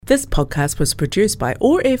This podcast was produced by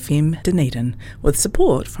OAR FM Dunedin with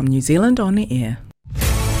support from New Zealand On the Air.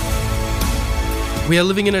 We are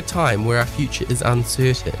living in a time where our future is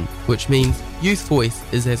uncertain, which means youth voice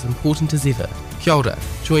is as important as ever. Kia ora,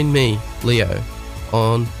 join me, Leo,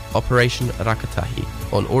 on Operation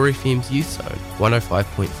Rakatahi on OAR FM's Youth Zone,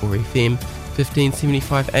 105.4 FM,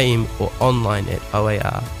 1575 AM or online at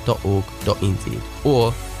oar.org.nz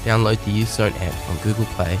or download the Youth Zone app on Google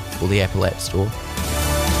Play or the Apple App Store.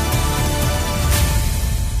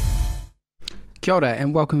 Kia ora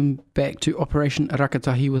and welcome back to Operation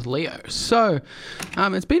Rakatahi with Leo. So,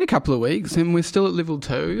 it's been a couple of weeks and we're still at level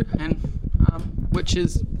 2, and which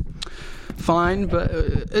is fine, but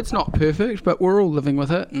it's not perfect, but we're all living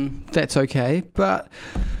with it and that's okay. But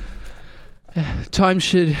time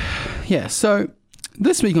should... So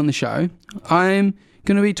this week on the show, I'm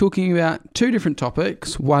going to be talking about two different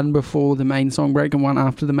topics, one before the main song break and one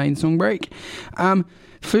after the main song break.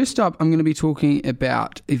 First up, I'm going to be talking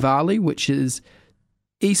about EVALI, which is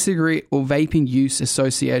e-cigarette or vaping use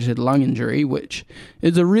associated lung injury, which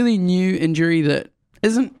is a really new injury that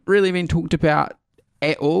isn't really being talked about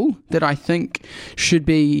at all, that I think should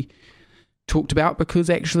be talked about because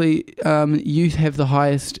actually youth have the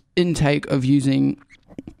highest intake of using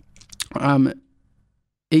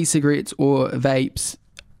e-cigarettes or vapes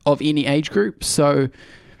of any age group. So,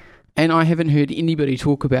 and I haven't heard anybody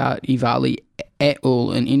talk about EVALI at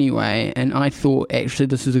all in any way, and I thought actually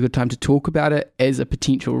this is a good time to talk about it as a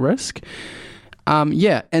potential risk. And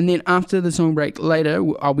then after the song break later,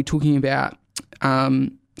 I'll be talking about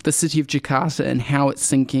the city of Jakarta and how it's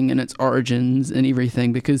sinking and its origins and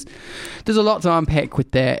everything, because there's a lot to unpack with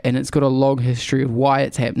that, and it's got a long history of why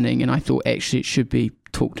it's happening, and I thought actually it should be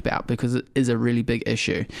talked about because it is a really big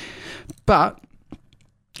issue. But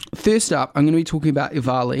first up, I'm going to be talking about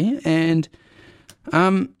EVALI, and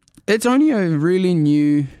it's only a really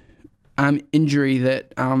new injury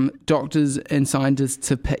that doctors and scientists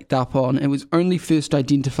have picked up on. It was only first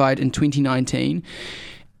identified in 2019,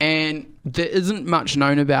 and there isn't much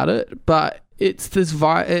known about it, but it's this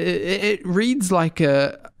it reads like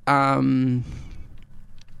a... to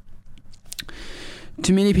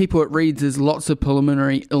many people it reads as lots of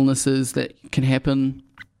pulmonary illnesses that can happen,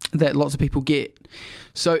 that lots of people get.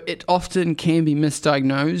 So it often can be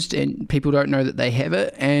misdiagnosed and people don't know that they have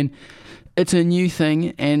it, and it's a new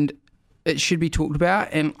thing and it should be talked about,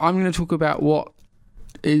 and I'm going to talk about what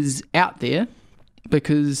is out there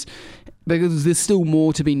because there's still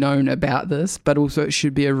more to be known about this, but also it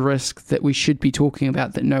should be a risk that we should be talking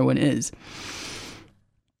about that no one is.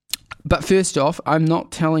 But first off, I'm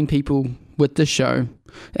not telling people with this show,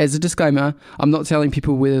 as a disclaimer, I'm not telling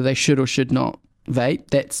people whether they should or should not vape.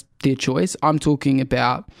 That's their choice. I'm talking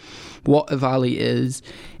about what EVALI is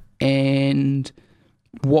and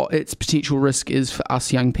what its potential risk is for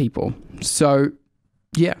us young people. So,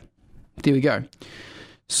 yeah, there we go.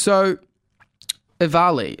 So,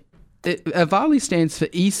 EVALI. EVALI stands for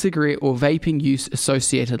e-cigarette or vaping use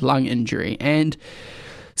associated lung injury, and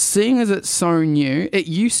seeing as it's so new, it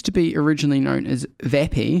used to be originally known as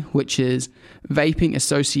VAPI, which is vaping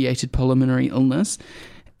associated pulmonary illness.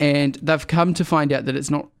 And they've come to find out that it's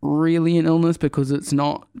not really an illness because it's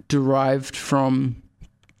not derived from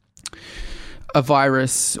a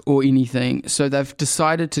virus or anything. So they've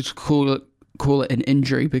decided to call it an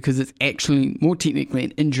injury because it's actually more technically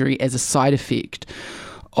an injury as a side effect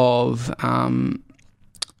of long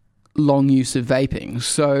use of vaping.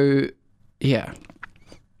 So, yeah.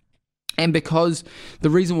 And because the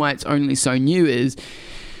reason why it's only so new is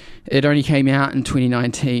it only came out in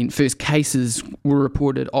 2019. First cases were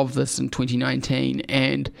reported of this in 2019,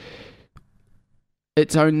 and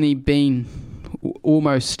it's only been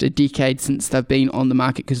almost a decade since they've been on the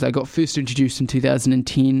market because they got first introduced in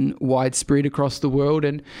 2010, widespread across the world,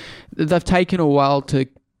 and they've taken a while to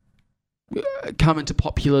come into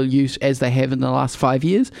popular use as they have in the last 5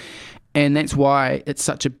 years, and that's why it's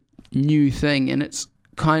such a new thing, and it's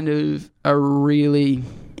kind of a really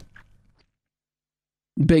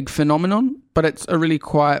big phenomenon, but it's a really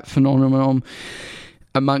quiet phenomenon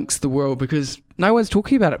amongst the world because no one's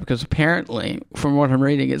talking about it, because apparently, from what I'm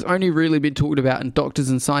reading, it's only really been talked about in doctors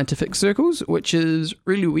and scientific circles, which is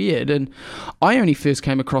really weird. And I only first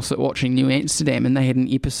came across it watching New Amsterdam, and they had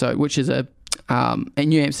an episode, which is and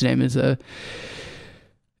New Amsterdam is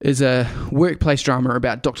a workplace drama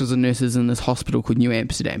about doctors and nurses in this hospital called New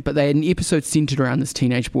Amsterdam. But they had an episode centered around this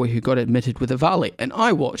teenage boy who got admitted with EVALI. And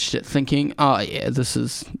I watched it thinking, oh yeah, this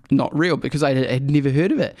is not real, because I had never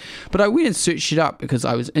heard of it. But I went and searched it up because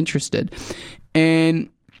I was interested. And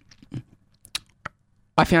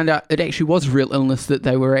I found out it actually was a real illness, that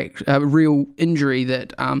they were a real injury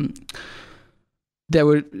that they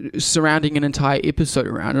were surrounding an entire episode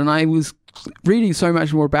around, and I was reading so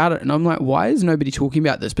much more about it, and I'm like, why is nobody talking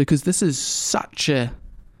about this? Because this is such a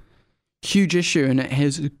huge issue, and it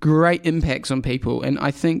has great impacts on people, and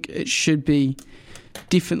I think it should be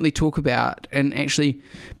definitely talk about and actually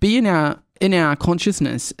be in our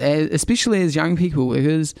consciousness, especially as young people,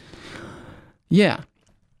 because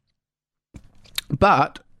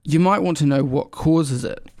but you might want to know what causes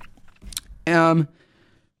it.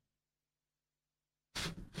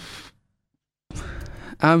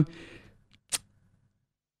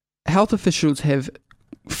 Health officials have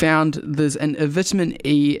found there's a vitamin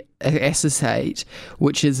E acetate,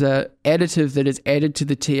 which is a additive that is added to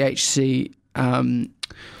the THC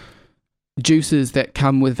juices that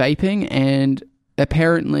come with vaping, and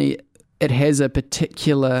apparently it has a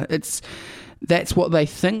particular, that's what they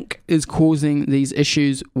think is causing these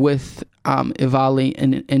issues with EVALI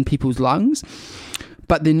in people's lungs,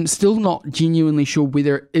 but they're still not genuinely sure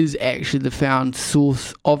whether it is actually the found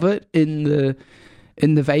source of it in the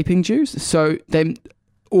vaping juice. So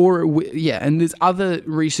and there's other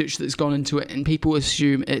research that's gone into it, and people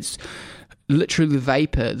assume it's literally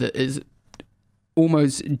vapor that is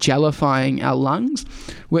almost gellifying our lungs,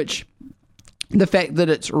 which the fact that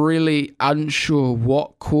it's really unsure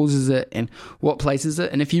what causes it and what places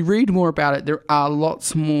it. And if you read more about it, there are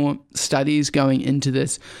lots more studies going into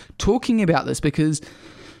this, talking about this, because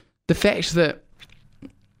the fact that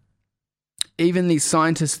even these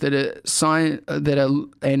scientists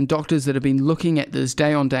and doctors that have been looking at this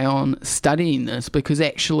day on studying this, because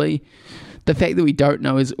actually the fact that we don't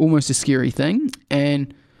know is almost a scary thing,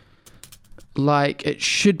 and like it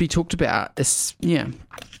should be talked about.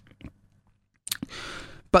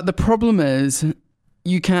 But the problem is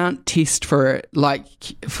you can't test for it like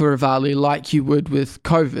for EVALI like you would with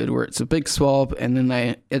COVID, where it's a big swab and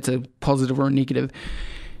then it's a positive or a negative.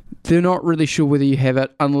 They're not really sure whether you have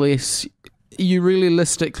it unless you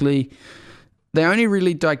realistically, they only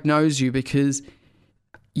really diagnose you because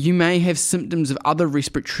you may have symptoms of other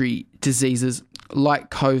respiratory diseases like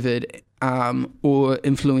COVID or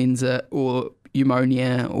influenza or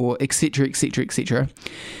pneumonia or etc., etc., etc.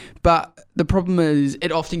 But the problem is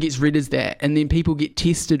it often gets read as that, and then people get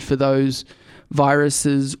tested for those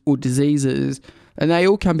viruses or diseases, and they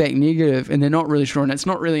all come back negative, and they're not really sure. And it's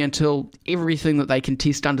not really until everything that they can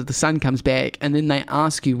test under the sun comes back, and then they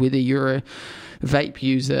ask you whether you're a vape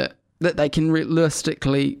user, that they can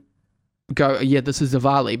realistically go, yeah, this is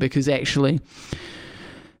EVALI, because actually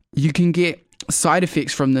you can get side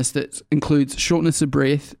effects from this that includes shortness of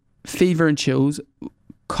breath, fever and chills,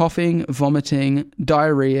 coughing, vomiting,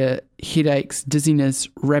 diarrhea, headaches, dizziness,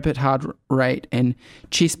 rapid heart rate, and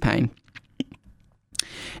chest pain.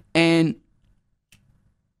 And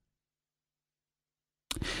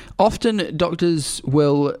often doctors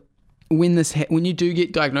will, when you do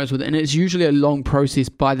get diagnosed with it, and it's usually a long process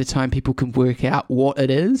by the time people can work out what it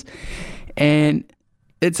is, and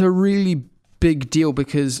it's a really big deal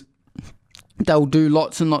because they'll do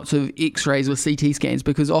lots and lots of x-rays or CT scans,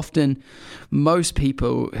 because often most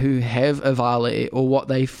people who have EVALI, or what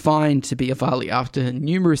they find to be EVALI after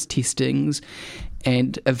numerous testings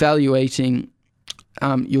and evaluating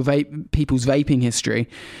people's vaping history,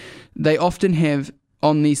 they often have,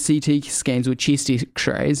 on these CT scans or chest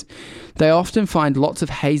x-rays, they often find lots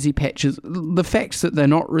of hazy patches. The fact that they're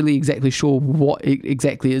not really exactly sure what it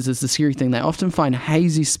exactly is the scary thing. They often find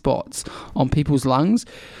hazy spots on people's lungs,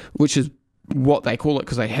 which is what they call it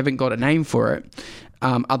because they haven't got a name for it,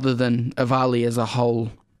 other than EVALI as a whole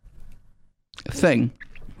thing.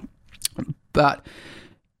 But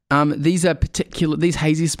these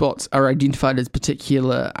hazy spots are identified as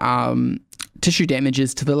particular tissue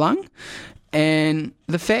damages to the lung. And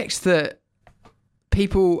the fact that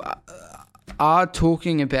people are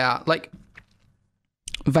talking about like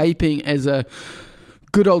vaping as a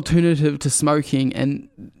good alternative to smoking, and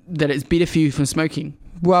that it's better for you from smoking.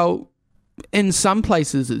 Well, in some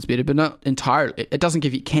places it's better, but not entirely. It doesn't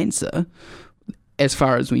give you cancer, as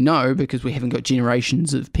far as we know, because we haven't got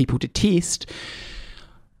generations of people to test.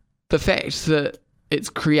 The fact that it's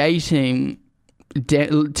creating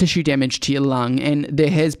tissue damage to your lung, and there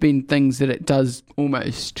has been things that it does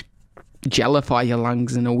almost gellify your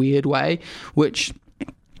lungs in a weird way, which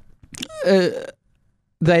they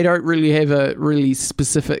don't really have a really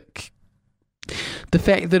specific. The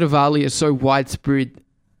fact that EVALI is so widespread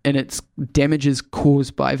in its damages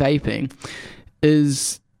caused by vaping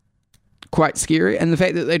is quite scary, and the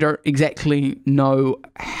fact that they don't exactly know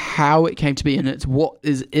how it came to be, and it's what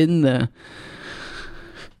is in the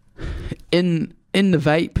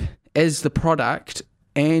vape as the product,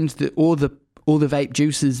 and or the vape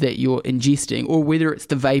juices that you're ingesting, or whether it's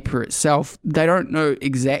the vapor itself. They don't know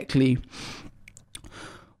exactly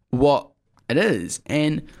what it is.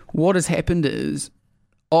 And what has happened is,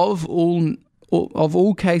 of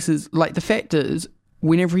all cases, like, the fact is,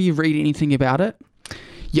 whenever you read anything about it,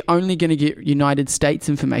 you're only going to get United States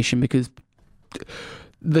information, because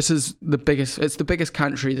this is it's the biggest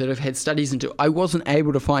country that have had studies into. I wasn't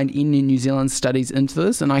able to find any New Zealand studies into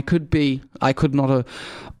this, and there could be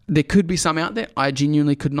some out there. I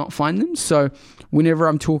genuinely could not find them. So whenever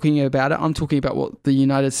I'm talking about it, I'm talking about what the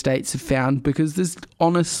United States have found, because there's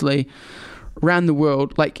honestly, around the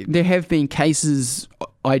world, like, there have been cases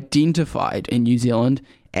identified in New Zealand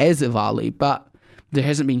as EVALI, but there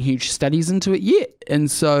hasn't been huge studies into it yet.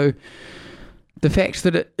 And so the fact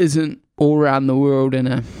that it isn't all around the world in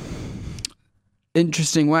a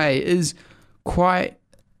interesting way is quite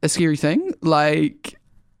a scary thing, like,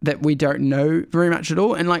 that we don't know very much at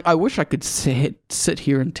all. And, like, I wish I could sit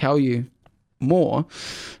here and tell you more,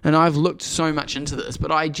 and I've looked so much into this,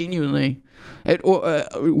 but I genuinely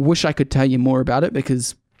wish I could tell you more about it,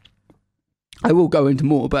 because I will go into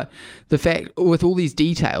more. But the fact, with all these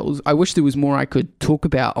details, I wish there was more I could talk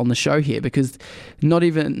about on the show here, because not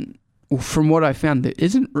even from what I found, there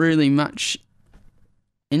isn't really much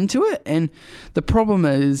into it. And the problem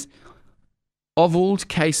is, of all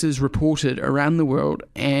cases reported around the world,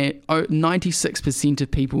 96%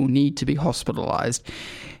 of people need to be hospitalized,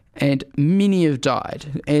 and many have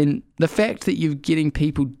died. And the fact that you're getting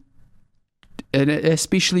people, and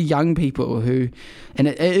especially young people, and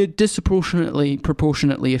it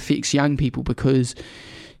proportionately affects young people, because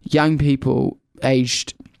young people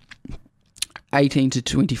aged 18 to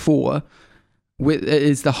 24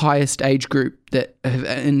 is the highest age group that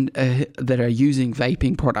are using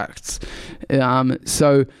vaping products.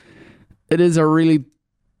 So it is a really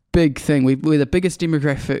big thing. We're the biggest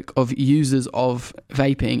demographic of users of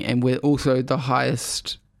vaping, and we're also the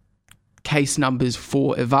highest case numbers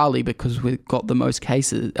for EVALI, because we've got the most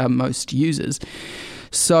cases, most users.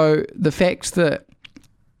 So the fact that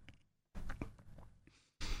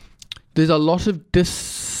there's a lot of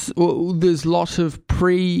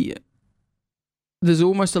there's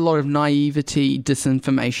almost a lot of naivety,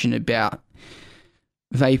 disinformation about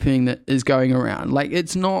vaping that is going around. Like,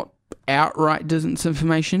 it's not outright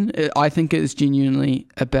disinformation. I think it is genuinely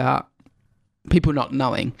about people not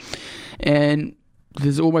knowing. And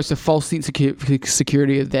there's almost a false sense of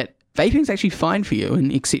security of that vaping's actually fine for you,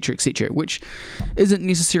 and et cetera, which isn't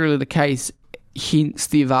necessarily the case, hence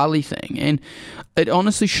the EVALI thing. And it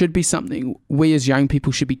honestly should be something we as young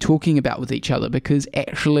people should be talking about with each other, because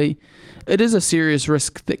actually it is a serious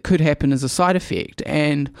risk that could happen as a side effect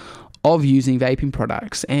and of using vaping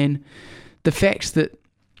products. And the fact that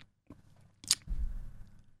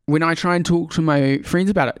when I try and talk to my friends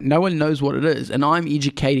about it, no one knows what it is, and I'm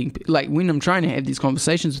educating. Like, when I'm trying to have these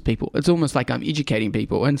conversations with people, it's almost like I'm educating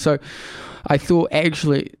people. And so I thought,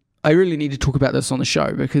 actually, I really need to talk about this on the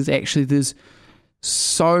show, because actually there's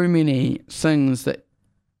so many things that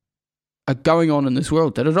are going on in this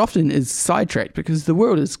world that it often is sidetracked, because the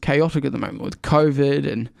world is chaotic at the moment with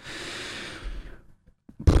COVID, and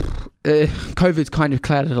COVID's kind of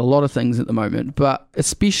clouded a lot of things at the moment, but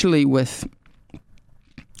especially with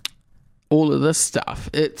all of this stuff,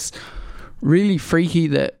 it's really freaky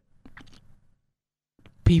that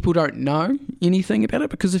people don't know anything about it.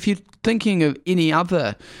 Because if you're thinking of any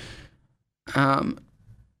other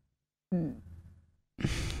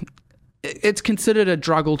it's considered a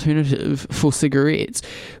drug alternative for cigarettes,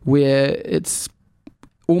 where it's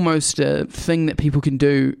almost a thing that people can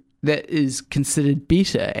do that is considered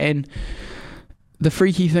better. And the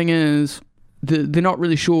freaky thing is, they're not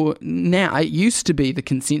really sure now. It used to be the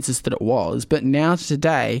consensus that it was, but now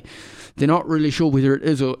today they're not really sure whether it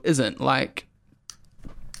is or isn't. Like,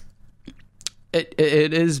 it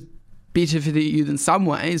is better for you in some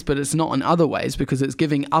ways, but it's not in other ways, because it's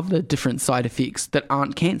giving other different side effects that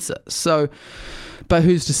aren't cancer. So, but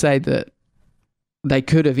who's to say that they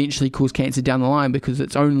could eventually cause cancer down the line? Because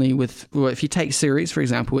it's only if you take cigarettes, for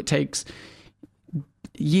example, it takes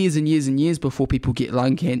years and years and years before people get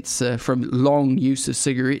lung cancer from long use of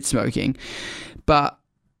cigarette smoking. But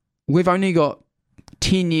we've only got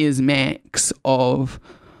 10 years max of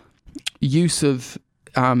use of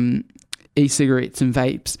e-cigarettes and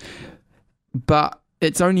vapes, but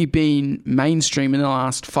it's only been mainstream in the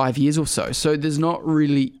last 5 years or so. So there's not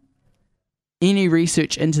really any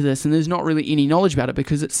research into this, and there's not really any knowledge about it,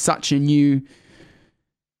 because it's such a new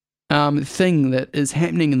thing that is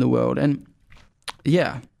happening in the world. And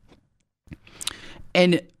yeah,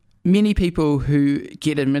 and many people who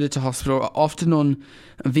get admitted to hospital are often on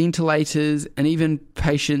ventilators, and even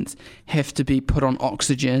patients have to be put on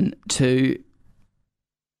oxygen to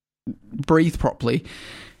breathe properly.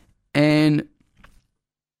 And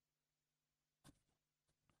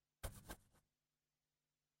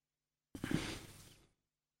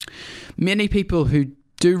many people who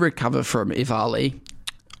do recover from EVALI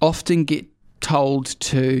often get told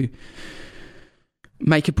to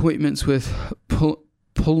make appointments with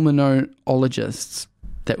pulmonologists.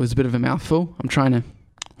 That was a bit of a mouthful. I'm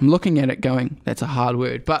looking at it going, that's a hard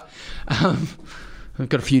word, but I've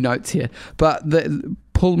got a few notes here. But the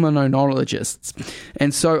pulmonologists,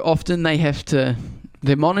 and so often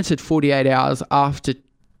they're monitored 48 hours after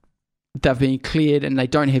they've been cleared and they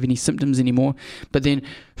don't have any symptoms anymore, but then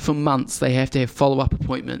for months they have to have follow-up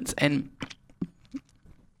appointments. And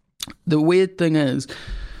the weird thing is,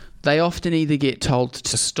 they often either get told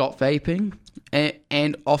to stop vaping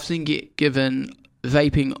and often get given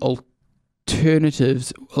vaping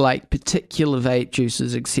alternatives like particular vape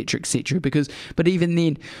juices, etc., but even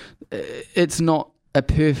then it's not a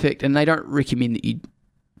perfect, and they don't recommend that you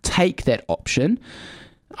take that option,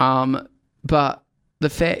 but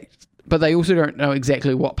they also don't know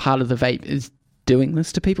exactly what part of the vape is doing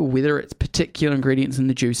this to people, whether it's particular ingredients in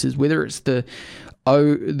the juices, whether it's the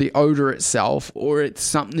odor itself, or it's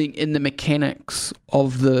something in the mechanics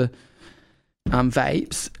of the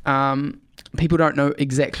vapes. People don't know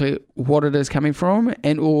exactly what it is coming from,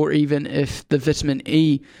 or even if the vitamin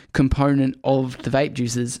E component of the vape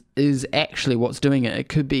juices is actually what's doing it. It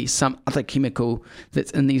could be some other chemical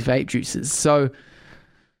that's in these vape juices. So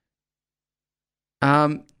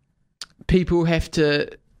people have to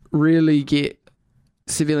really get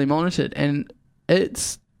severely monitored, and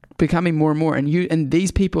it's becoming more and more. And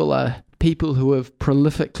these people are people who have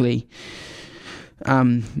prolifically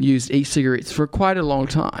used e-cigarettes for quite a long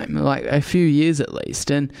time, like a few years at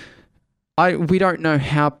least. And we don't know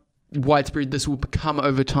how widespread this will become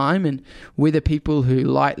over time, and whether people who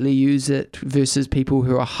lightly use it versus people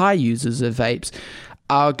who are high users of vapes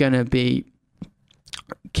are going to be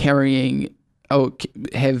carrying or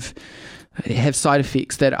have side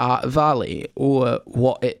effects that are EVALI, or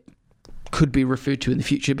what it could be referred to in the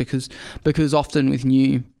future, because often with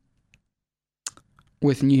new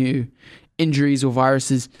injuries or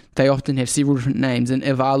viruses, they often have several different names, and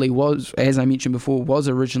EVALI was, as I mentioned before, was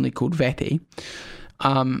originally called VAPI.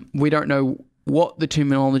 We don't know what the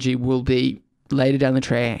terminology will be later down the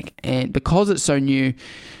track, and because it's so new,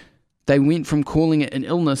 they went from calling it an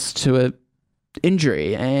illness to an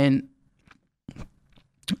injury, and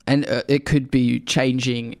it could be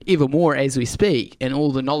changing ever more as we speak, and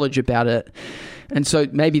all the knowledge about it. And so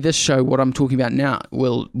maybe this show, what I'm talking about now,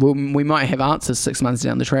 we might have answers 6 months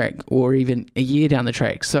down the track, or even a year down the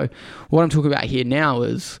track. So what I'm talking about here now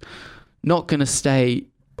is not going to stay.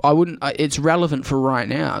 It's relevant for right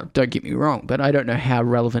now, don't get me wrong, but I don't know how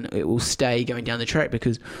relevant it will stay going down the track,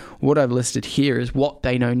 because what I've listed here is what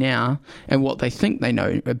they know now and what they think they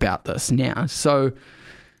know about this now. So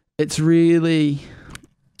it's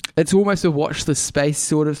almost a watch this space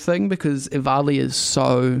sort of thing, because EVALI is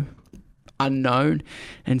so unknown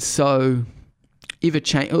and so ever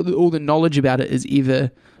change. All the knowledge about it is ever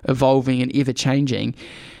evolving and ever changing,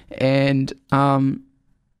 and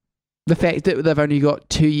the fact that they've only got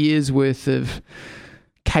 2 years worth of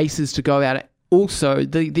cases to go out. Also,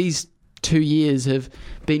 these 2 years have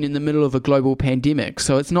been in the middle of a global pandemic,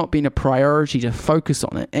 so it's not been a priority to focus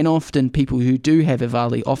on it. And often people who do have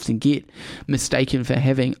EVALI often get mistaken for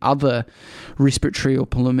having other respiratory or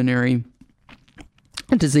pulmonary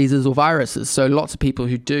diseases or viruses. So lots of people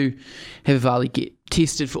who do have EVALI get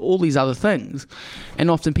tested for all these other things, and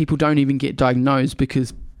often people don't even get diagnosed,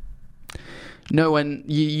 because no one,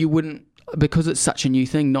 you wouldn't, because it's such a new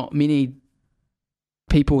thing, not many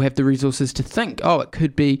people have the resources to think, it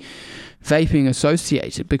could be vaping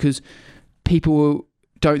associated, because people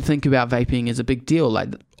don't think about vaping as a big deal.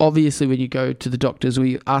 Like, obviously when you go to the doctors or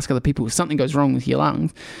you ask other people if something goes wrong with your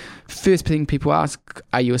lungs, first thing people ask,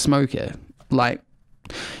 are you a smoker? Like,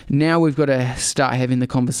 now we've got to start having the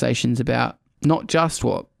conversations about not just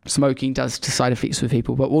what smoking does to side effects for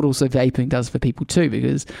people, but what also vaping does for people too,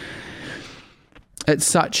 because it's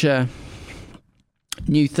such a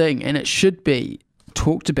new thing, and it should be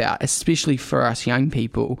talked about, especially for us young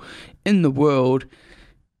people in the world,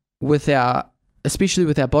 especially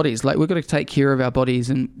with our bodies. Like, we've got to take care of our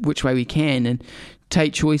bodies in which way we can, and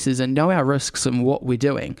take choices and know our risks and what we're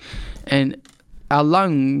doing. And our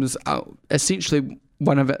lungs are essentially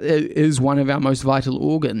one of our most vital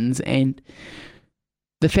organs, and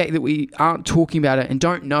the fact that we aren't talking about it and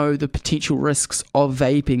don't know the potential risks of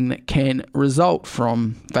vaping that can result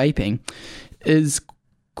from vaping is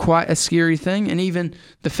quite a scary thing. And even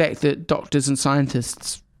the fact that doctors and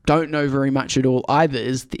scientists don't know very much at all either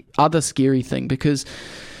is the other scary thing, because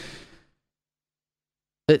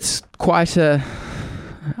it's quite a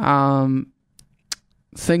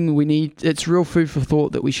thing we need. It's real food for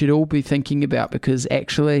thought that we should all be thinking about, because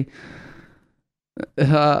actually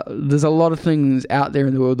there's a lot of things out there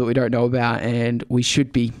in the world that we don't know about, and we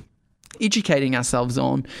should be educating ourselves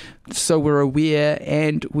on so we're aware,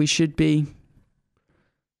 and we should be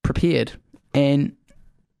prepared and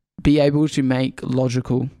be able to make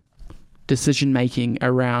logical decision making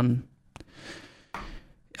around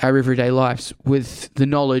our everyday lives with the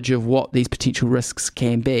knowledge of what these potential risks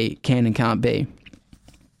can and can't be.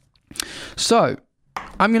 So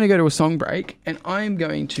I'm going to go to a song break, and I'm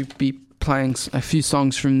going to be playing a few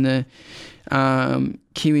songs from the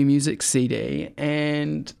Kiwi Music CD,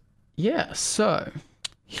 and yeah, so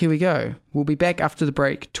here we go. We'll be back after the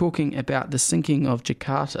break talking about the sinking of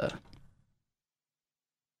Jakarta.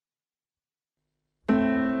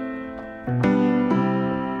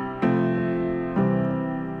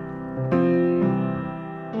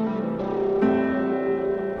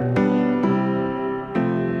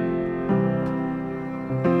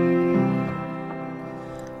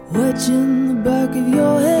 Watching the back of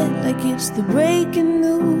your head like it's the breaking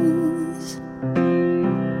news.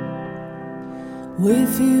 Wait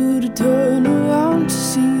for you to turn around to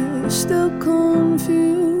see you're still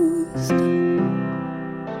confused.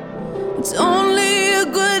 It's only a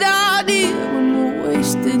good idea when we're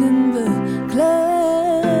wasted in the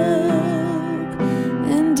club.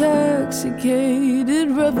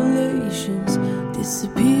 Intoxicated revelations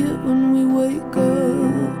disappear when we wake up.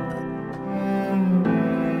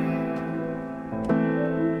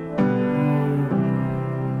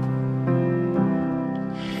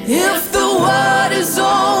 If the water's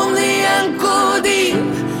only ankle deep,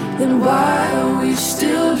 then why are we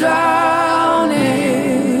still drowning?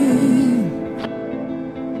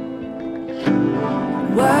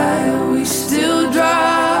 Why are we still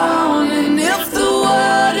drowning? If the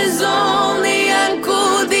water's only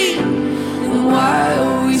ankle deep, then why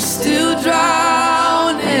are we still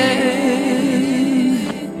drowning?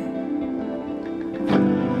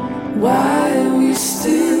 Why are we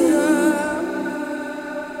still?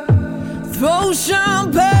 Throw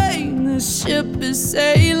champagne, the ship is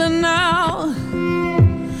sailing now.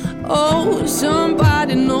 Oh,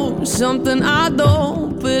 somebody knows something I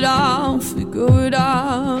don't, but I'll figure it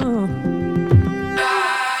out.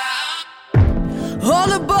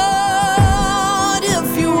 All aboard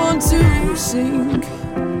if you want to sink.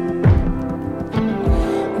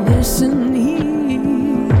 Listen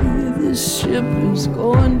here, this ship is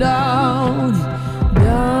going down,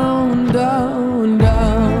 down, down,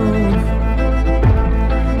 down.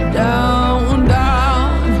 Down,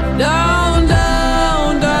 down, down, down,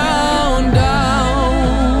 down,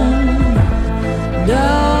 down,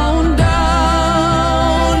 down,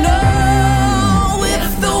 down. Oh,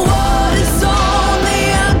 if the water's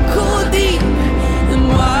only ankle deep, then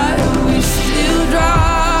why are we still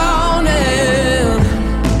drowning?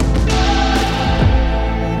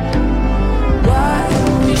 Why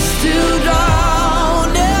are we still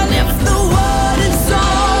drowning? If the water's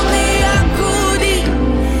only ankle deep,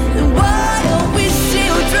 why are we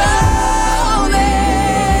still drowning?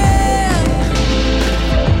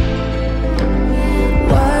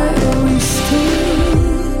 Why are we still?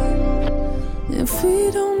 If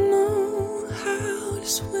we don't know how to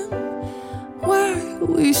swim, why are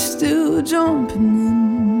we still jumping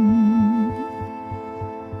in?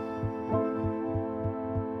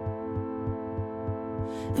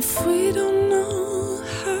 If we don't know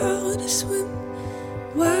how to swim,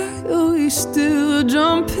 why are we still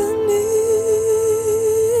jumping in?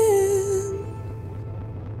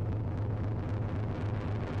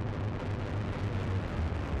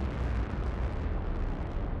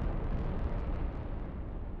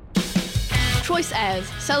 Choice As,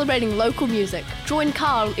 celebrating local music. Join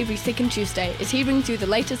Carl every second Tuesday as he brings you the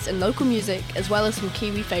latest in local music as well as some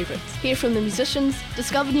Kiwi favourites. Hear from the musicians,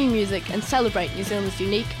 discover new music and celebrate New Zealand's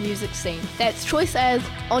unique music scene. That's Choice As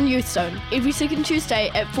on Youthzone, every second Tuesday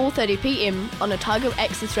at 4:30pm on Otago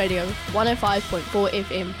Access Radio 105.4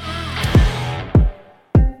 FM.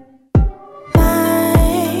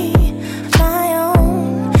 My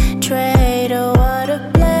own traitor, what a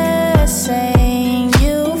blessing.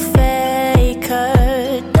 You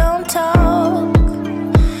faker, don't talk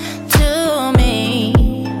to me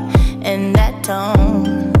in that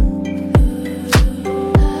tone.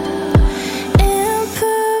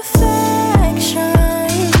 Imperfection,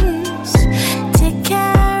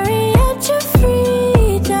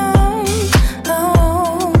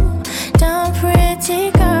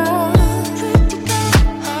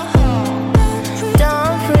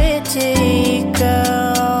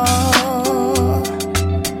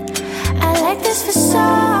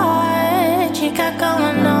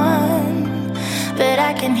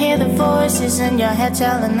 I can hear the voices in your head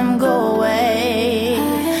telling them go away.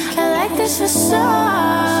 I like this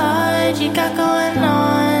facade you got going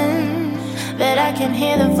on, but I can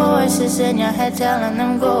hear the voices in your head telling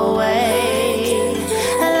them go away.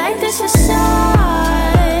 I like this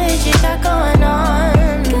facade you got going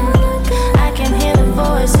on, I can hear the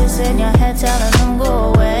voices in your head telling them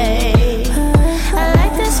go away. I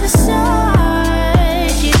like this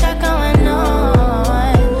facade you got going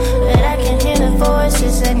on, but I can hear the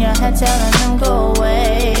voices in your head telling them go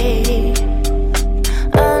away.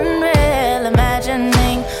 Unreal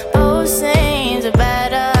imagining both seems a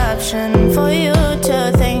bad option for you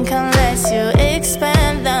to think unless you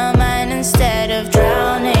expand the mind instead of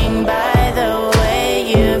drowning by the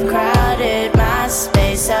way you've crowded my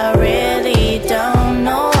space. I really don't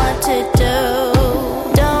know what to do.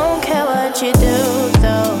 Don't care what you do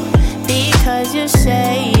though, because you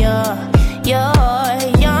say you're young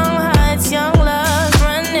hearts, young love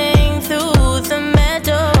running through the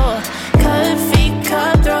meadow. Cut feet,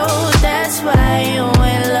 cutthroat, that's why you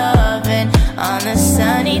ain't loving on a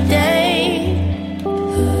sunny day.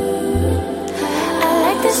 I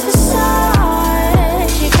like this facade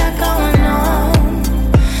you got going on,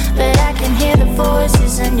 but I can hear the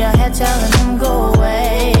voices in your head telling them go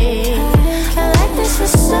away. I like this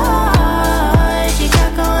facade you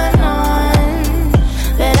got going on,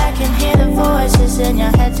 but I can hear the voices in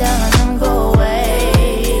your head telling them go away.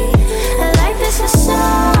 I like this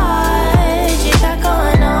facade you got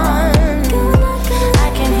going on, I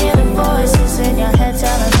can hear the voices in your head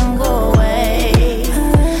telling them go away.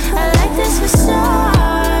 I like this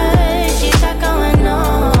facade you got going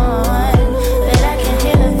on, but I can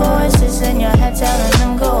hear the voices in your head telling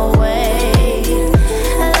them go away.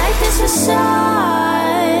 I like this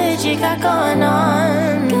facade you got going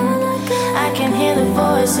on, I can hear the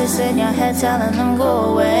voices in your head telling them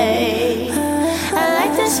go away. I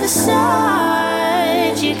like this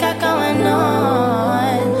facade you got going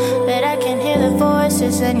on, but I can hear the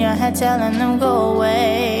voices in your head telling them go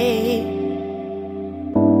away.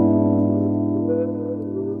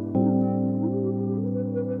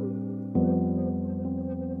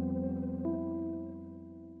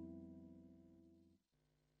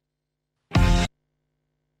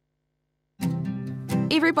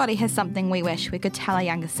 Everybody has something we wish we could tell our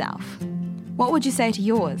younger self. What would you say to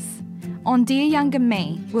yours? On Dear Younger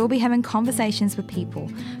Me, we'll be having conversations with people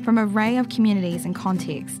from an array of communities and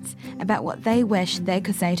contexts about what they wish they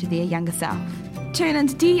could say to their younger self. Tune in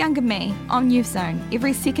to Dear Younger Me on Youth Zone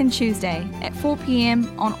every second Tuesday at 4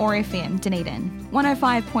 p.m. on OAR FM Dunedin,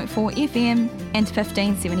 105.4 FM and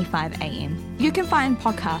 1575 AM. You can find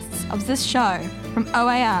podcasts of this show from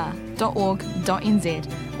oar.org.nz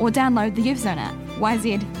or download the Youth Zone app,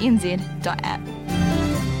 yznz.app.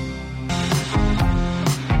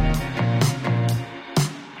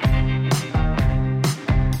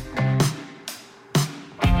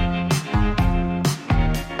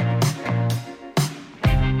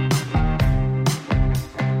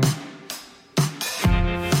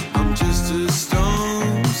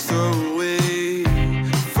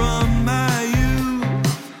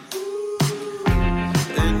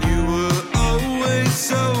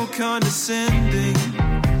 Condescending,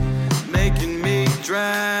 making me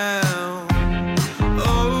drown.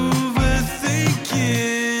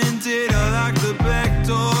 Overthinking, did I lock the back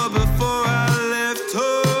door before I left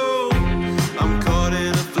home? I'm caught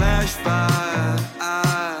in a flash fire,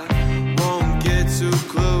 I won't get too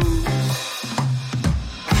close.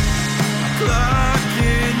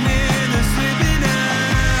 Clocking in and slipping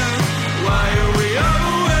out. Why are we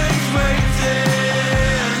always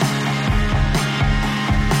waiting?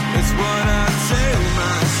 It's what I tell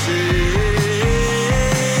myself.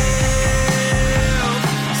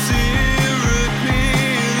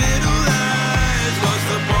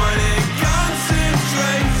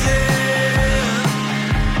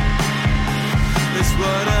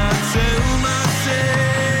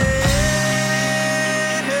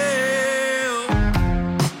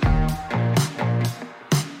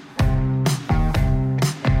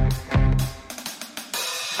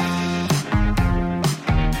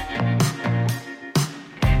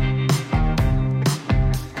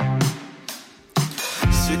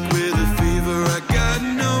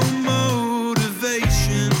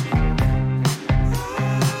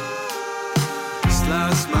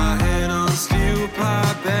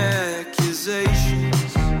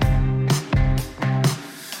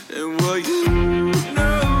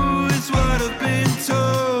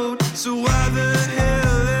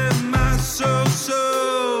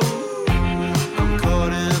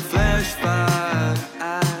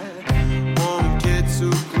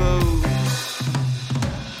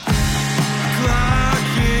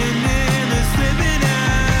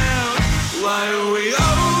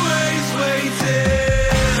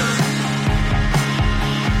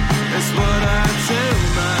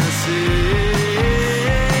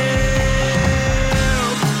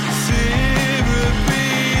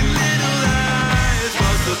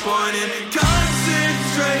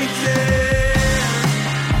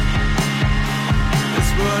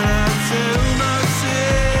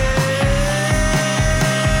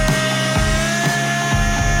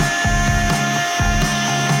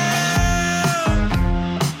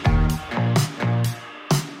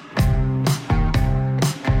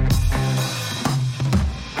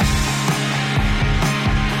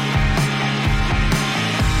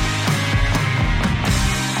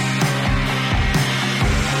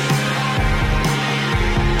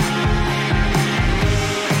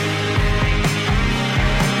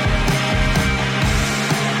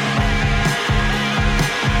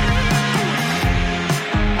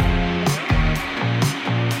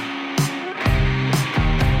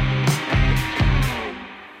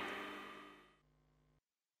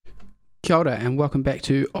 Kia ora and welcome back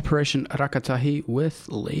to Operation Rakatahi with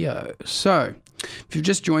Leo. So, if you've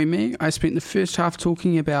just joined me, I spent the first half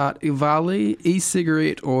talking about EVALI,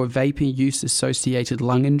 e-cigarette or vaping use associated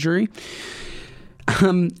lung injury.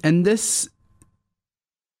 And in this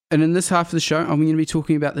half of the show, I'm going to be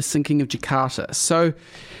talking about the sinking of Jakarta. So,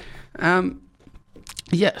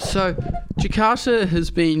 so Jakarta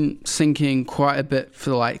has been sinking quite a bit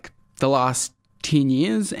for like the last 10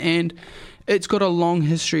 years, and it's got a long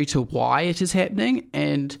history to why it is happening,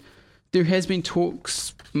 and there has been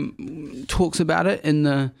talks about it in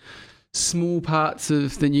the small parts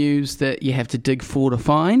of the news that you have to dig for to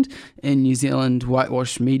find in New Zealand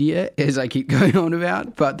whitewash media, as I keep going on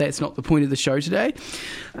about, but that's not the point of the show today.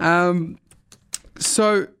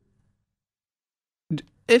 So,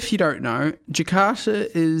 if you don't know, Jakarta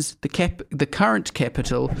is the current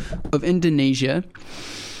capital of Indonesia,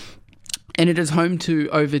 and it is home to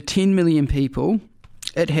over 10 million people.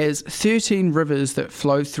 It has 13 rivers that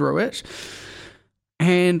flow through it,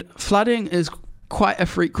 and flooding is quite a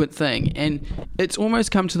frequent thing, and it's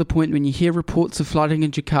almost come to the point when you hear reports of flooding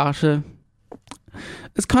in Jakarta,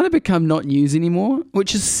 it's kind of become not news anymore,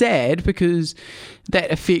 which is sad because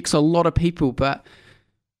that affects a lot of people, but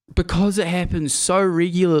because it happens so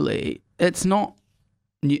regularly, it's not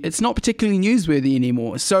particularly newsworthy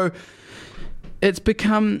anymore. So it's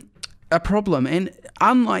become a problem, and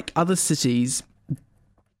unlike other cities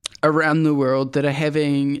around the world that are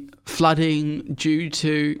having flooding due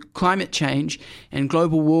to climate change and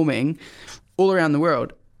global warming all around the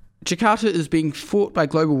world, Jakarta is being fought by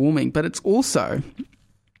global warming, but it's also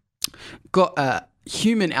got a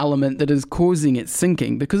human element that is causing it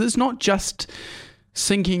sinking, because it's not just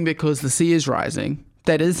sinking because the sea is rising.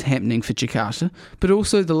 That is happening for Jakarta, but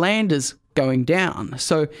also the land is going down.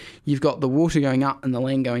 So you've got the water going up and the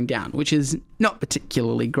land going down, which is not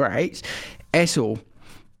particularly great at all.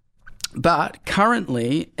 But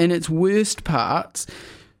currently, in its worst parts,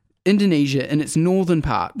 Indonesia, in its northern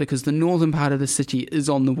part, because the northern part of the city is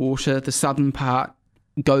on the water, the southern part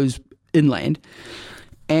goes inland,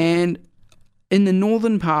 and in the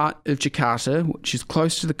northern part of Jakarta, which is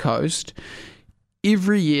close to the coast,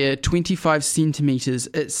 every year 25 centimetres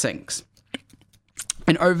it sinks.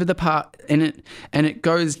 And over the part, and it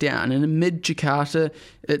goes down. And in mid Jakarta,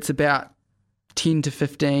 it's about 10 to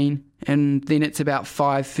 15, and then it's about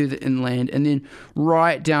 5 further inland, and then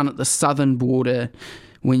right down at the southern border,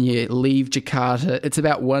 when you leave Jakarta, it's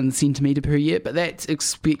about 1 centimetre per year, but that's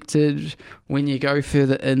expected when you go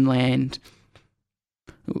further inland.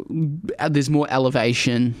 There's more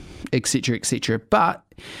elevation, etc., etc. But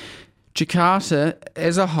Jakarta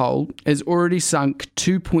as a whole has already sunk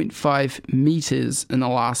 2.5 metres in the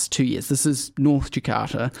last 2 years. This is North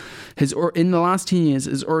Jakarta. In the last 10 years,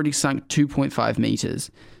 has already sunk 2.5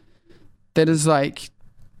 metres. That is like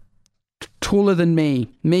taller than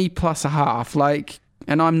me plus a half.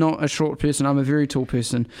 And I'm not a short person, I'm a very tall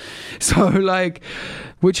person. So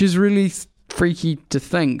which is really freaky to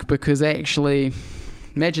think, because actually,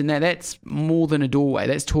 imagine that's more than a doorway.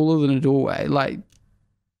 That's taller than a doorway.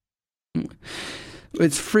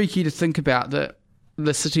 It's freaky to think about that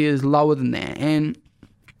the city is lower than that. And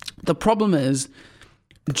the problem is,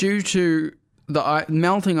 due to the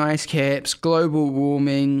melting ice caps, global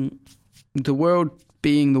warming, the world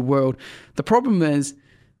being the world, the problem is,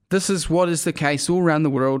 this is what is the case all around the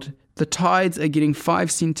world. The tides are getting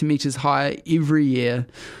 5 centimetres higher every year,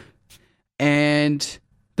 and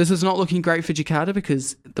this is not looking great for Jakarta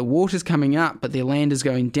because the water's coming up but their land is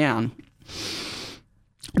going down.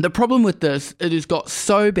 The problem with this, it has got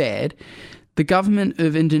so bad, the government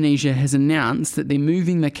of Indonesia has announced that they're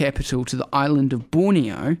moving the capital to the island of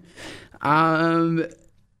Borneo, and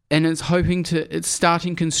it's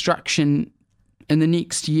starting construction in the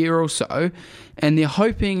next year or so, and they're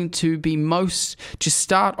hoping to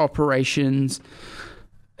start operations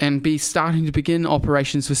and be starting to begin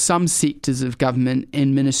operations for some sectors of government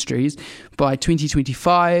and ministries by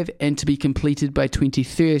 2025, and to be completed by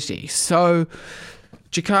 2030. So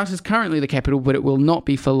Jakarta is currently the capital, but it will not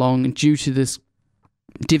be for long due to this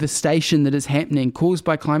devastation that is happening caused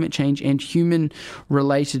by climate change and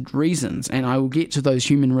human-related reasons. And I will get to those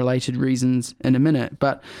human-related reasons in a minute,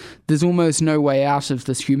 but there's almost no way out of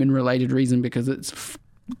this human-related reason because it's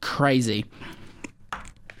crazy.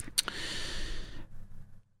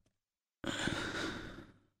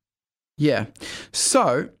 Yeah.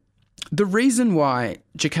 So the reason why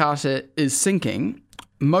Jakarta is sinking,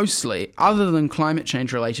 mostly, other than climate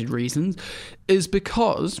change related reasons, is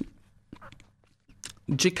because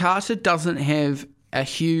Jakarta doesn't have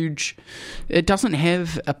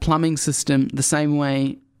a plumbing system the same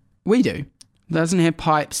way we do. It doesn't have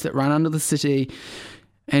pipes that run under the city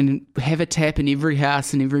and have a tap in every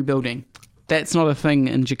house and every building. That's not a thing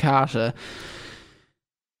in Jakarta.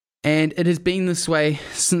 And it has been this way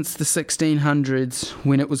since the 1600s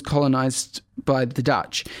when it was colonised by the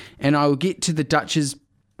Dutch. And I will get to the Dutch's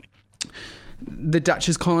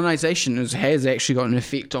colonisation has actually got an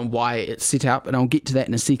effect on why it's set up, and I'll get to that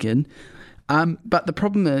in a second. But the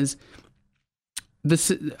problem is, the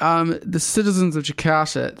citizens of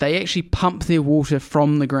Jakarta, they actually pump their water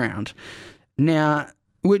from the ground. Now,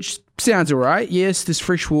 which sounds all right. Yes, there's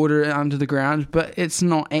fresh water under the ground, but it's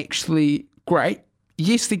not actually great.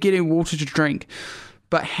 Yes, they're getting water to drink,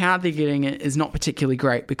 but how they're getting it is not particularly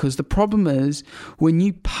great, because the problem is when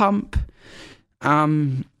you pump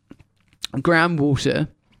groundwater,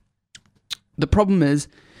 the problem is,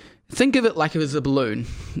 think of it like it was a balloon.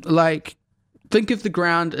 Like, think of the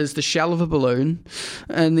ground as the shell of a balloon,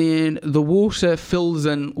 and then the water fills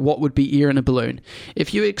in what would be air in a balloon.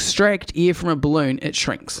 If you extract air from a balloon, it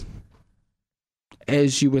shrinks,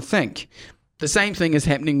 as you would think. The same thing is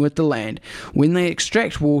happening with the land. When they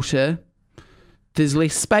extract water, there's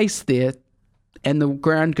less space there, and the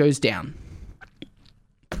ground goes down.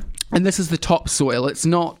 And this is the topsoil. It's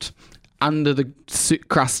not under the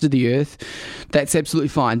crust of the earth. That's absolutely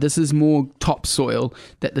fine. This is more topsoil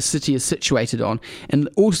that the city is situated on. And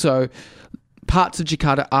also, parts of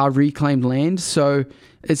Jakarta are reclaimed land, so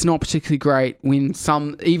it's not particularly great when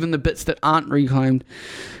even the bits that aren't reclaimed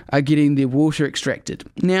are getting their water extracted.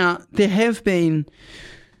 Now, there have been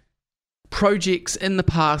projects in the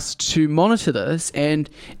past to monitor this, and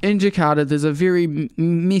in Jakarta there's a very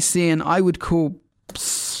messy, and I would call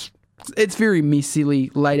it's very messily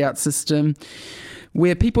laid out system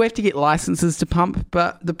where people have to get licenses to pump,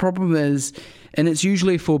 but the problem is, and it's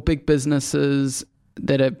usually for big businesses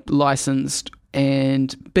that are licensed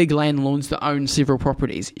and big landlords that own several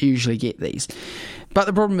properties usually get these. But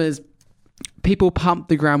the problem is, people pump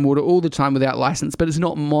the groundwater all the time without license, but it's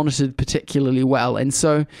not monitored particularly well. And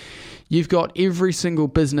so you've got every single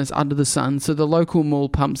business under the sun. So the local mall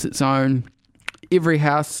pumps its own. Every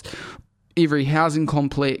house, every housing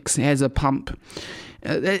complex has a pump.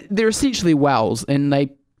 They're essentially wells, and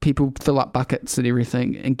people fill up buckets and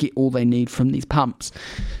everything and get all they need from these pumps.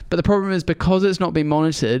 But the problem is, because it's not been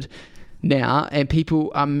monitored now and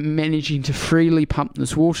people are managing to freely pump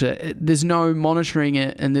this water, there's no monitoring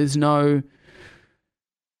it, and there's no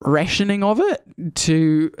rationing of it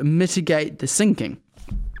to mitigate the sinking.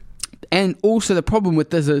 And also the problem with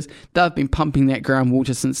this is they've been pumping that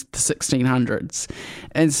groundwater since the 1600s.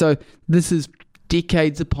 And so this is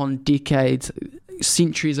decades upon decades,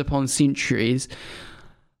 centuries upon centuries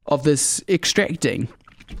of this extracting.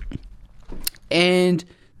 And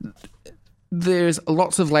there's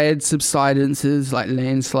lots of land subsidences like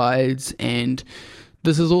landslides, and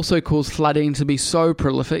this has also caused flooding to be so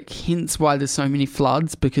prolific, hence why there's so many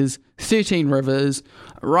floods, because 13 rivers,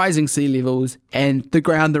 rising sea levels, and the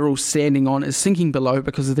ground they're all standing on is sinking below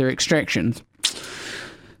because of their extractions.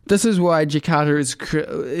 This is why Jakarta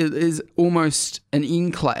is almost an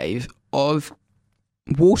enclave of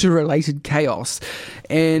water-related chaos.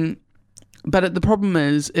 But the problem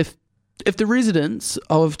is, if the residents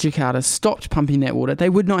of Jakarta stopped pumping that water, they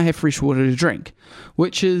would not have fresh water to drink,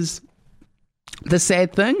 which is the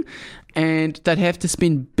sad thing, and they'd have to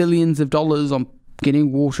spend billions of dollars on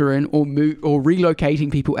getting water in or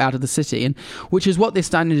relocating people out of the city, and which is what they're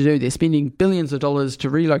starting to do. They're spending billions of dollars to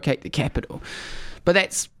relocate the capital, but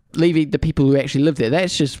that's leaving the people who actually live there.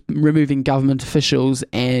 That's just removing government officials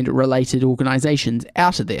and related organisations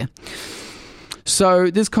out of there.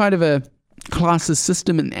 So there's kind of a classist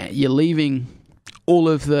system in that. You're leaving all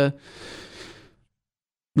of the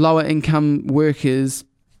lower income workers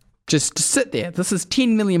just to sit there. This is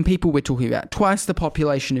 10 million people we're talking about, twice the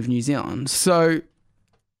population of New Zealand. So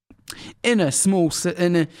in a small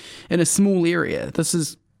area, this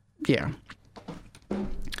is, yeah.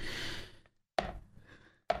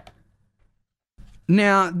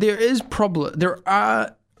 Now there is problem.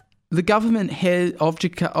 The government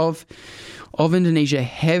of Indonesia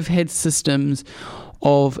have had systems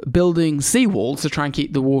of building seawalls to try and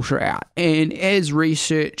keep the water out. And as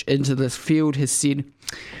research into this field has said,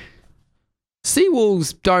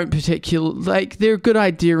 seawalls don't particularly, they're a good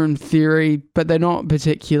idea in theory, but they're not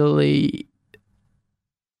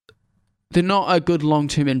a good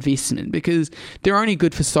long-term investment, because they're only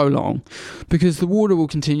good for so long, because the water will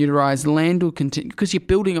continue to rise, the land will continue, because you're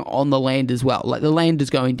building it on the land as well. Like, the land is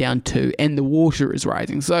going down too, and the water is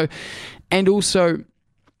rising. So, and also,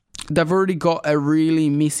 they've already got a really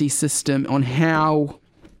messy system on how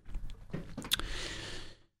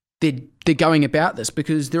they're going about this,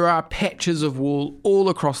 because there are patches of wall all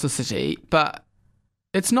across the city, but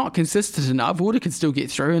it's not consistent enough. Water can still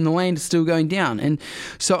get through and the land is still going down. And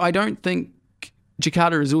so I don't think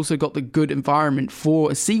Jakarta has also got the good environment for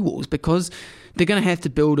seawalls, because they're going to have to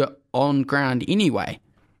build it on ground anyway.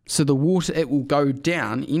 So the water, it will go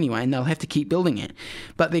down anyway, and they'll have to keep building it.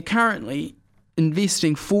 But they're currently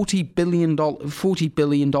investing $40 billion.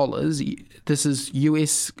 This is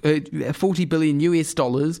 $40 billion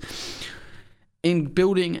US in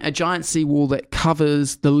building a giant seawall that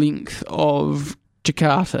covers the length of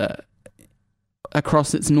Jakarta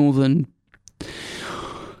across its northern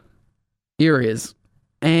areas,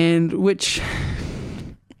 and which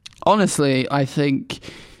honestly I think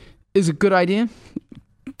is a good idea,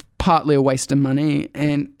 partly a waste of money,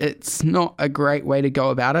 and it's not a great way to go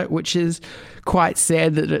about it, which is quite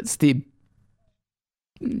sad that it's the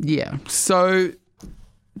so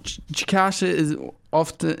Jakarta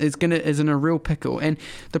is in a real pickle. And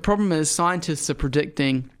the problem is, scientists are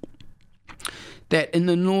predicting that in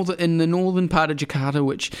the northern part of Jakarta,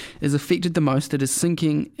 which is affected the most, that is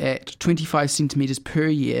sinking at 25 centimetres per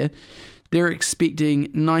year, they're expecting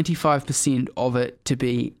 95% of it to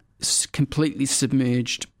be completely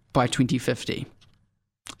submerged by 2050.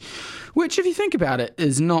 Which, if you think about it,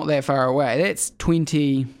 is not that far away. That's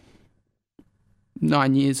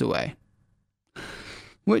 29 years away.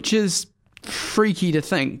 Which is freaky to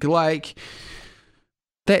think. Like,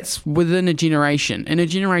 that's within a generation. In a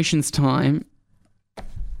generation's time,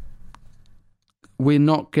 we're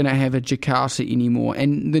not going to have a Jakarta anymore.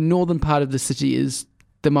 And the northern part of the city is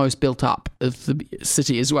the most built up of the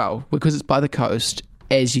city as well, because it's by the coast,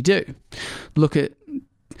 as you do. Look at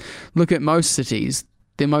most cities,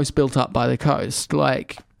 they're most built up by the coast,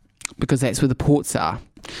 like, because that's where the ports are.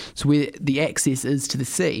 So where the access is to the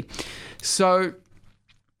sea. So,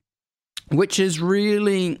 which is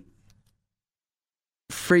really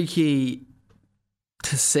freaky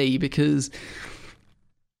to see, because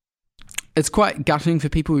it's quite gutting for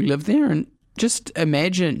people who live there. And just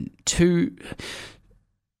imagine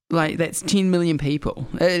that's 10 million people.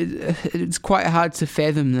 It's quite hard to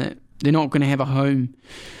fathom that they're not going to have a home,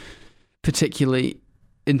 particularly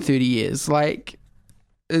in 30 years. Like,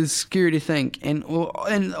 it's scary to think. And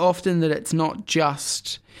often that it's not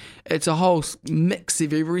just, it's a whole mix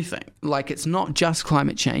of everything. Like, it's not just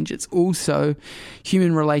climate change, it's also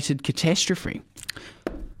human-related catastrophe.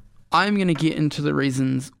 I'm going to get into the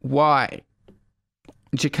reasons why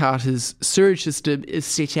Jakarta's sewage system is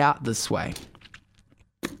set out this way.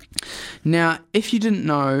 Now, if you didn't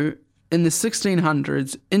know, in the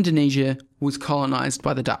 1600s, Indonesia was colonized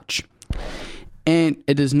by the Dutch. And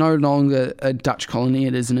it is no longer a Dutch colony,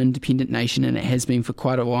 it is an independent nation, and it has been for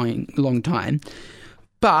quite a long time.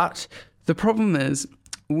 But the problem is,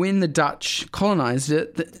 when the Dutch colonized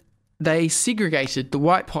it, they segregated the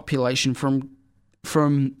white population from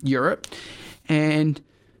Europe and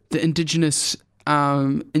the indigenous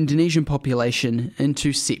Indonesian population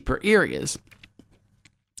into separate areas.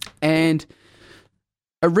 And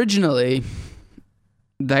originally,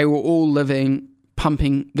 they were all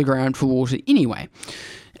pumping the ground for water anyway.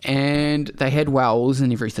 And they had wells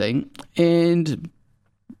and everything. And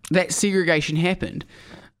that segregation happened.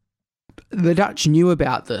 The Dutch knew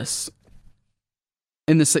about this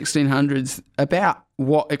in the 1600s, about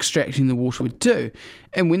what extracting the water would do.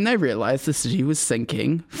 And when they realised the city was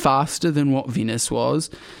sinking faster than what Venice was,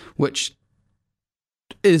 which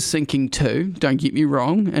is sinking too, don't get me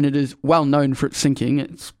wrong, and it is well known for its sinking.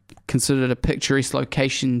 It's considered a picturesque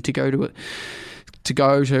location to go to.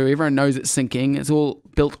 Everyone knows it's sinking. It's all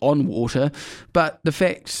built on water. But the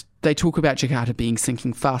fact they talk about Jakarta being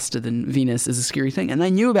sinking faster than Venice is a scary thing. And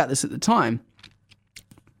they knew about this at the time.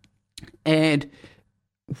 And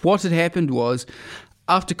what had happened was,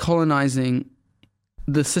 after colonizing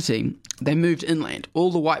the city, they moved inland.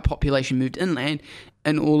 All the white population moved inland,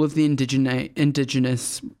 and all of the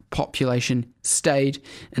indigenous population stayed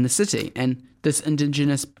in the city. And this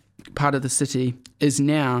indigenous part of the city is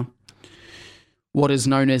now what is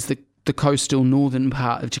known as the coastal northern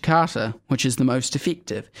part of Jakarta, which is the most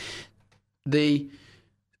effective. The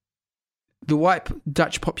white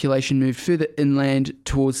Dutch population moved further inland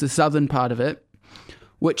towards the southern part of it,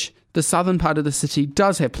 which the southern part of the city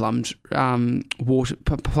does have plumbed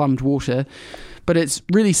water, but it's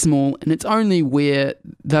really small, and it's only where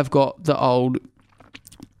they've got the old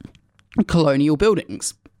colonial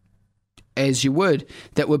buildings, as you would,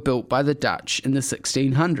 that were built by the Dutch in the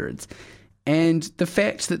 1600s. And the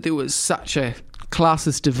fact that there was such a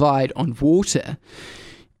classist divide on water,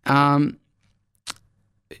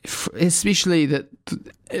 especially that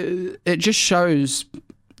it just shows,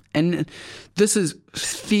 and this is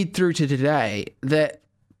fed through to today, that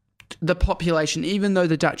the population, even though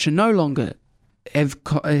the Dutch are no longer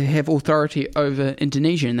have authority over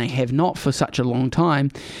Indonesia, and they have not for such a long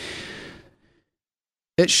time,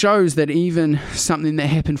 it shows that even something that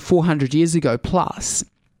happened 400 years ago plus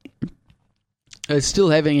is still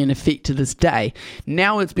having an effect to this day.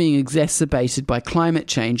 Now it's being exacerbated by climate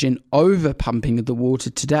change and over-pumping of the water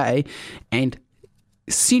today, and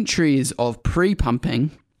centuries of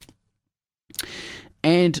pre-pumping,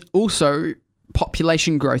 and also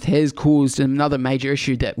population growth has caused another major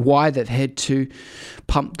issue, that why they've had to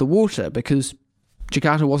pump the water, because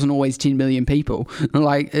Jakarta wasn't always 10 million people.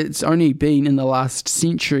 Like, it's only been in the last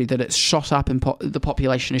century that it's shot up, and the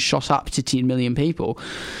population has shot up to 10 million people.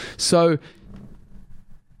 So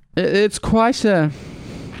it's quite a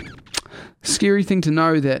scary thing to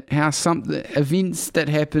know that how some events that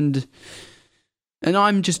happened, and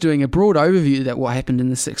I'm just doing a broad overview that what happened in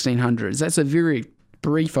the 1600s. That's a very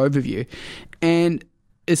brief overview, and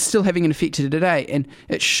it's still having an effect to today. And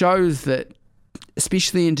it shows that,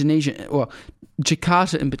 especially Indonesia, or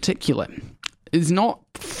Jakarta in particular, is not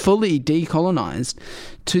fully decolonized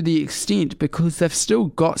to the extent, because they've still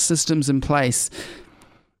got systems in place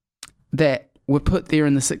that were put there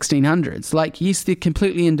in the 1600s. Like, yes, they're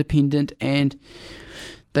completely independent and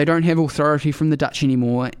they don't have authority from the Dutch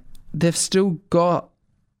anymore. They've still got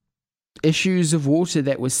issues of water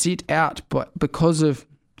that were set out because of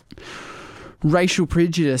racial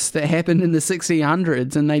prejudice that happened in the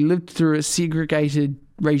 1600s, and they lived through a segregated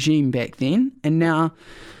regime back then, and now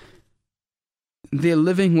they're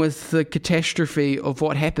living with the catastrophe of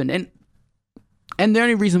what happened. And the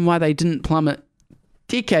only reason why they didn't plummet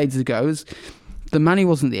decades ago is the money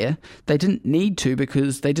wasn't there. They didn't need to,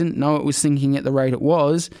 because they didn't know it was sinking at the rate it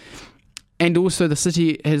was. And also, the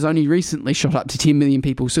city has only recently shot up to 10 million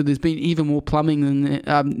people, so there's been even more plumbing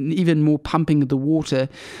than even more pumping of the water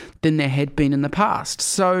than there had been in the past.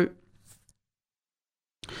 So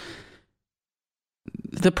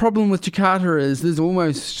the problem with Jakarta is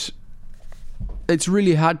it's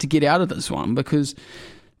really hard to get out of this one, because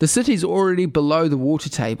the city's already below the water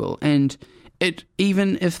table, and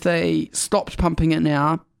even if they stopped pumping it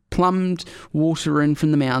now, plumbed water in from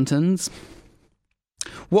the mountains,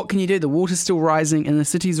 what can you do? The water's still rising and the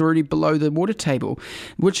city's already below the water table,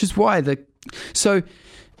 which is why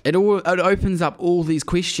it opens up all these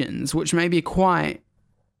questions, which may be quite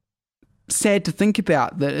sad to think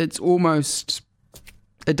about, that it's almost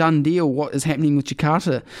a done deal what is happening with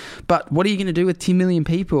Jakarta. But what are you going to do with 10 million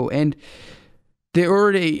people? And they're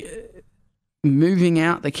already moving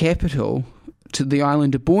out the capital to the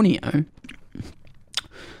island of Borneo.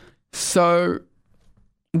 So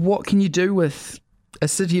what can you do with a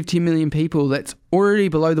city of 10 million people that's already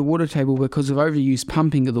below the water table because of overuse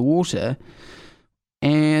pumping of the water?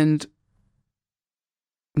 And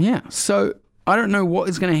yeah, so I don't know what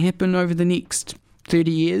is going to happen over the next 30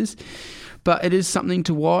 years, but it is something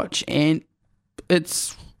to watch. And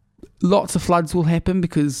it's lots of floods will happen,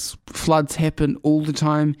 because floods happen all the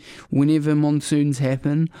time whenever monsoons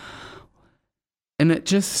happen. And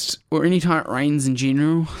or anytime it rains in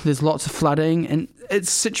general, there's lots of flooding. And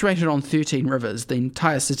it's situated on 13 rivers, the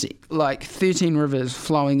entire city. Like 13 rivers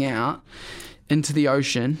flowing out into the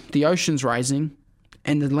ocean. The ocean's rising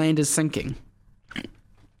and the land is sinking.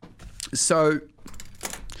 So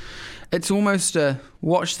it's almost a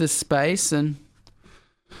watch this space, and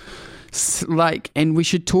we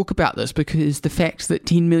should talk about this, because the fact that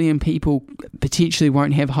 10 million people potentially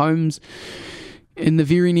won't have homes in the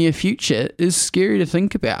very near future is scary to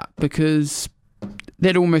think about, because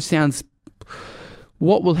that almost sounds,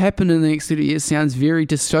 what will happen in the next 30 years sounds very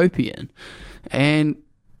dystopian, and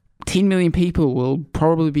 10 million people will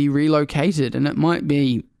probably be relocated, and it might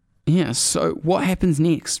be, so what happens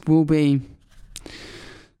next will be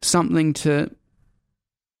something to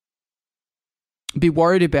be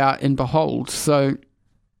worried about and behold. So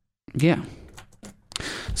yeah,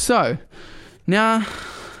 so now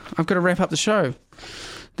I've got to wrap up the show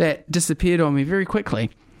that disappeared on me very quickly.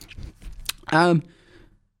 If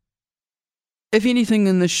anything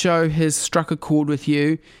in this show has struck a chord with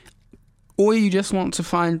you, or you just want to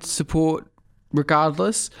find support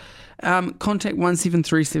regardless, contact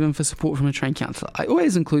 1737 for support from a trained counsellor. I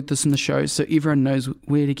always include this in the show so everyone knows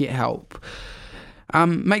where to get help.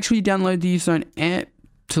 Make sure you download the Youth app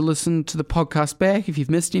to listen to the podcast back if you've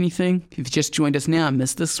missed anything. If you've just joined us now and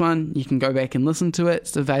missed this one, you can go back and listen to it.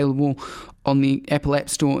 It's available on the Apple App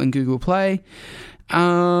Store and Google Play.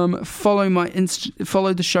 Follow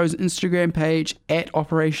the show's Instagram page at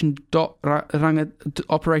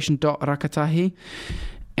operation.rakatahi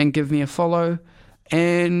and give me a follow.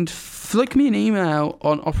 And flick me an email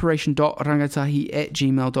on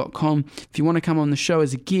operation.rangatahi@gmail.com if you want to come on the show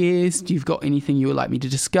as a guest, you've got anything you would like me to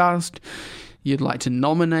discuss, you'd like to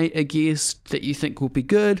nominate a guest that you think will be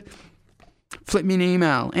good, flip me an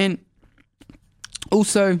email. And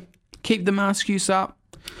also, keep the mask use up.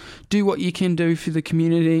 Do what you can do for the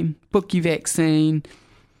community. Book your vaccine.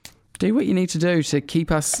 Do what you need to do to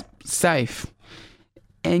keep us safe.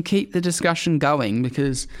 And keep the discussion going,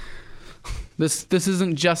 because this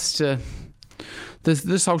isn't just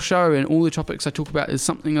this whole show and all the topics I talk about is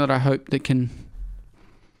something that I hope that can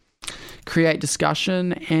create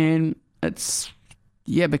discussion. And it's,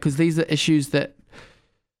 because these are issues that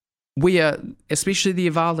we are, especially the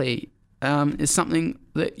EVALI, is something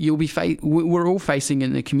that we're all facing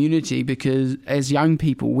in the community, because as young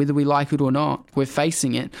people, whether we like it or not, we're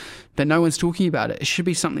facing it, but no one's talking about it. It should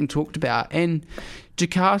be something talked about. And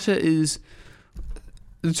Jakarta is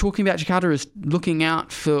looking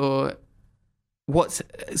out for what's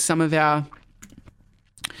some of our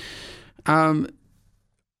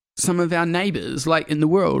neighbours, like in the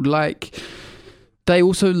world, like they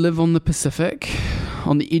also live on the Pacific,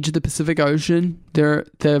 on the edge of the Pacific Ocean. They're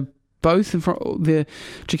both in front.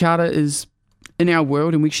 Jakarta is in our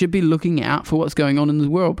world, and we should be looking out for what's going on in the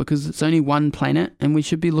world, because it's only one planet, and we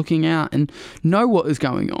should be looking out and know what is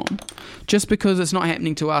going on. Just because it's not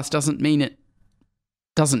happening to us doesn't mean it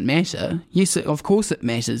doesn't matter. Yes, of course it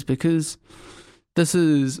matters, because this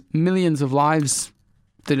is millions of lives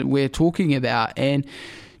that we're talking about, and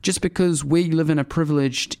just because we live in a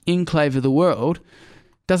privileged enclave of the world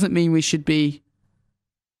doesn't mean we should be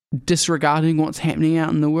disregarding what's happening out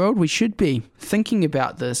in the world. We should be thinking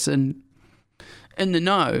about this and in the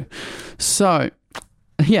know. So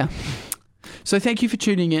thank you for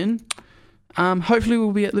tuning in. Hopefully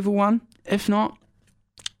we'll be at level 1. If not,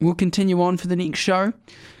 we'll continue on for the next show.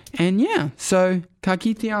 And so ka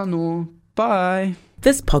kite anō. Bye.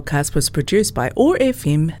 This podcast was produced by OAR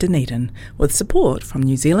FM Dunedin with support from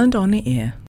New Zealand On the Air.